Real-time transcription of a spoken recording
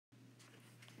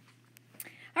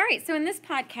All right, so in this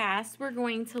podcast, we're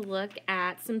going to look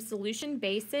at some solution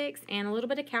basics and a little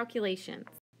bit of calculations.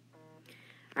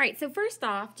 All right, so first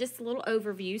off, just a little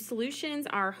overview. Solutions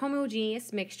are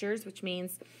homogeneous mixtures, which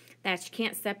means that you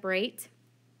can't separate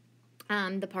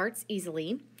the parts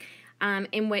easily,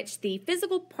 in which the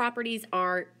physical properties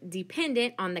are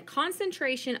dependent on the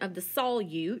concentration of the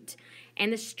solute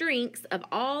and the strengths of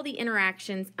all the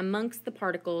interactions amongst the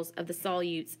particles of the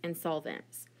solutes and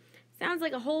solvents. Sounds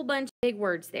like a whole bunch of big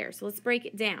words there, so let's break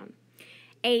it down.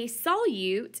 A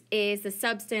solute is the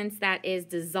substance that is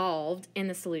dissolved in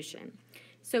the solution.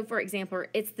 So, for example,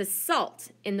 it's the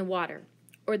salt in the water,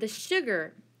 or the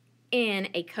sugar in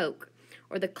a Coke,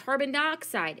 or the carbon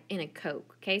dioxide in a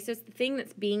Coke. Okay, so it's the thing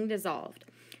that's being dissolved.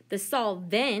 The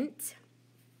solvent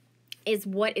is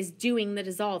what is doing the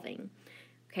dissolving.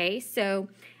 Okay, so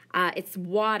it's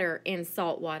water in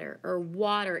salt water, or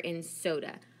water in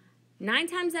soda. 9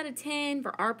 times out of 10,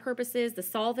 for our purposes, the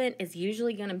solvent is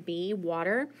usually going to be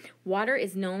water. Water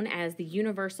is known as the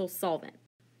universal solvent.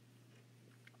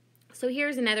 So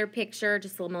here's another picture,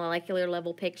 just a molecular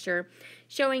level picture,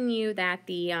 showing you that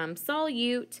the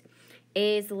solute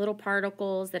is the little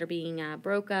particles that are being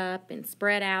broke up and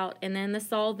spread out, and then the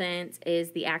solvent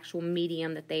is the actual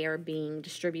medium that they are being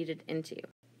distributed into.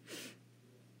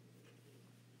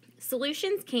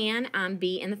 Solutions can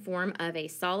be in the form of a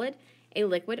solid, a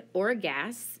liquid, or a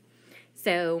gas.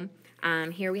 So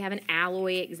here we have an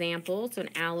alloy example. So an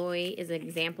alloy is an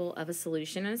example of a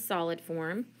solution in a solid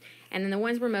form. And then the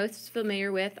ones we're most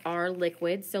familiar with are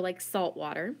liquids, so like salt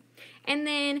water. And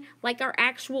then like our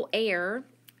actual air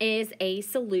is a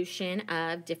solution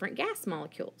of different gas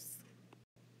molecules.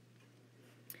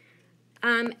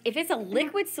 If it's a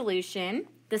liquid solution,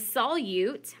 the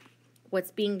solute,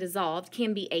 what's being dissolved,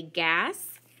 can be a gas,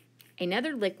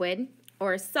 another liquid,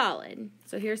 or a solid.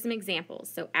 So here's some examples.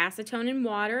 So acetone in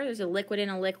water, there's a liquid in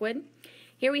a liquid.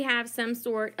 Here we have some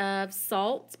sort of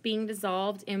salt being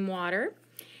dissolved in water.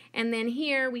 And then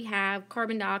here we have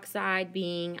carbon dioxide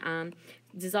being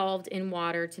dissolved in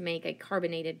water to make a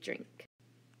carbonated drink.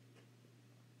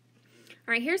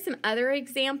 All right, here's some other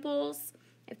examples.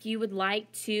 If you would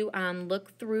like to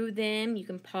look through them, you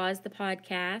can pause the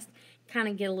podcast, kind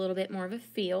of get a little bit more of a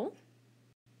feel.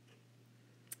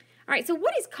 All right, so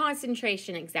what is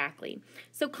concentration exactly?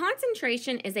 So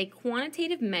concentration is a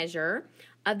quantitative measure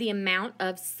of the amount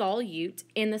of solute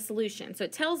in the solution. So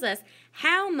it tells us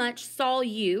how much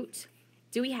solute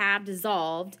do we have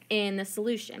dissolved in the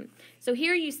solution. So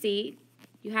here you see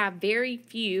you have very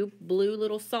few blue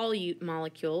little solute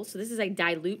molecules. So this is a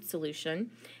dilute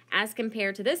solution. As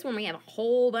compared to this one, we have a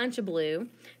whole bunch of blue.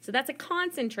 So that's a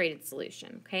concentrated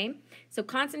solution, okay? So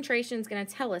concentration is going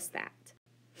to tell us that.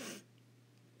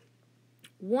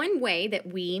 One way that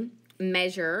we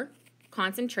measure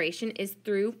concentration is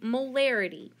through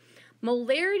molarity.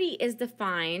 Molarity is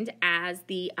defined as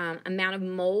the amount of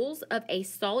moles of a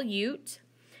solute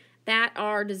that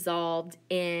are dissolved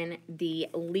in the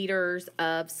liters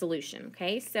of solution.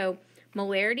 Okay, so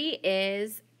molarity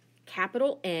is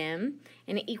capital M,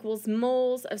 and it equals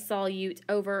moles of solute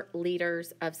over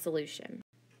liters of solution.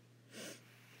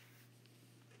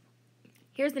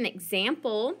 Here's an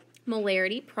example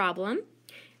molarity problem.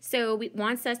 So it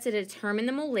wants us to determine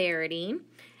the molarity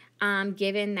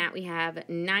given that we have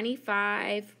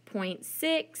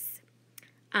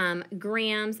 95.6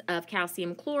 grams of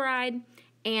calcium chloride,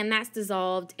 and that's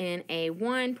dissolved in a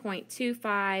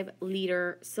 1.25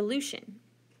 liter solution.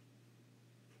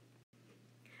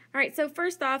 All right, so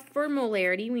first off, for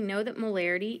molarity, we know that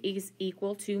molarity is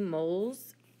equal to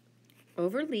moles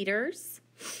over liters.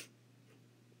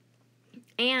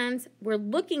 And we're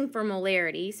looking for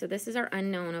molarity, so this is our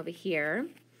unknown over here.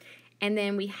 And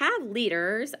then we have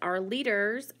liters. Our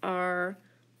liters are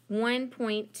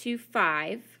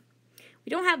 1.25. We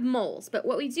don't have moles, but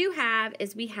what we do have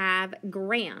is we have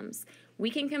grams. We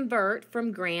can convert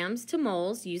from grams to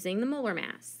moles using the molar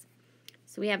mass.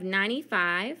 So we have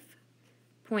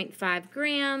 95.5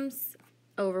 grams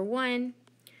over 1.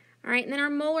 All right, and then our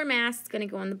molar mass is going to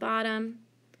go on the bottom,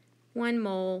 1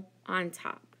 mole on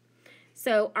top.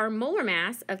 So our molar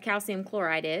mass of calcium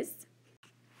chloride is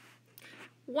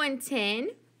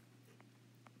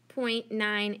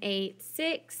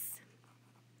 110.986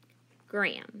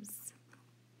 grams.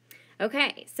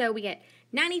 Okay, so we get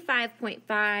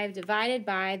 95.5 divided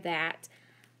by that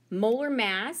molar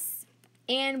mass,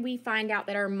 and we find out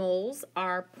that our moles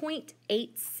are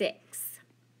 0.86.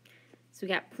 So we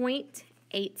got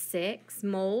 0.86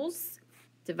 moles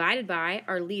divided by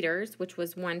our liters, which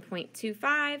was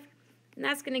 1.25, and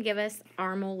that's going to give us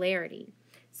our molarity.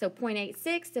 So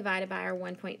 0.86 divided by our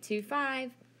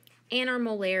 1.25, and our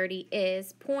molarity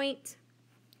is 0.86.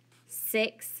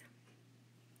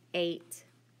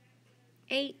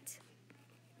 688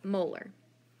 molar.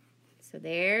 So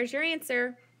there's your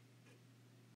answer.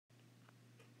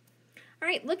 All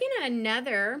right, looking at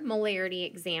another molarity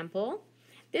example.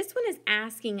 This one is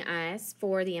asking us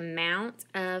for the amount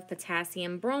of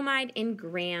potassium bromide in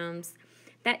grams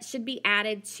that should be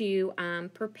added to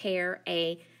prepare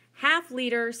a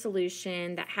half-liter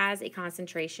solution that has a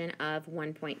concentration of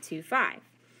 1.25.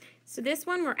 So this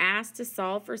one we're asked to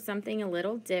solve for something a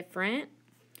little different.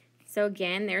 So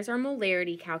again, there's our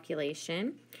molarity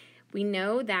calculation. We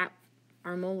know that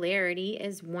our molarity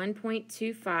is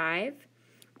 1.25,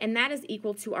 and that is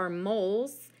equal to our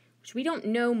moles, which we don't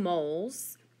know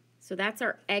moles, so that's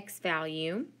our X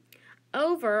value,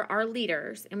 over our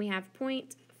liters, and we have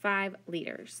 0.5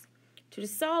 liters. To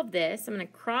solve this, I'm going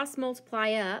to cross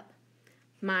multiply up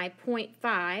my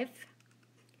 0.5,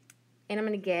 and I'm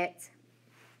going to get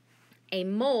a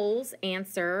moles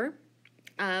answer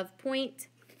of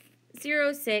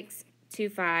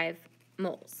 0.0625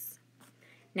 moles.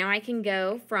 Now I can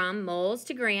go from moles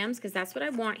to grams because that's what I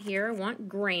want here. I want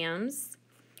grams.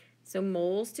 So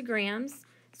moles to grams.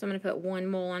 So I'm going to put 1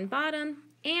 mole on bottom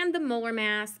and the molar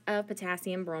mass of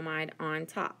potassium bromide on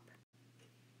top.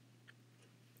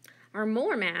 Our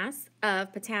molar mass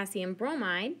of potassium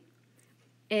bromide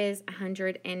is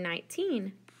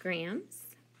 119 grams.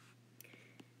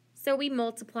 So we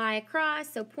multiply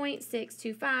across, so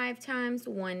 0.625 times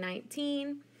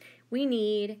 119. We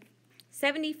need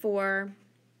 74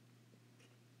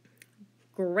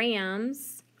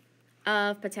 grams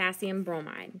of potassium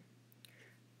bromide.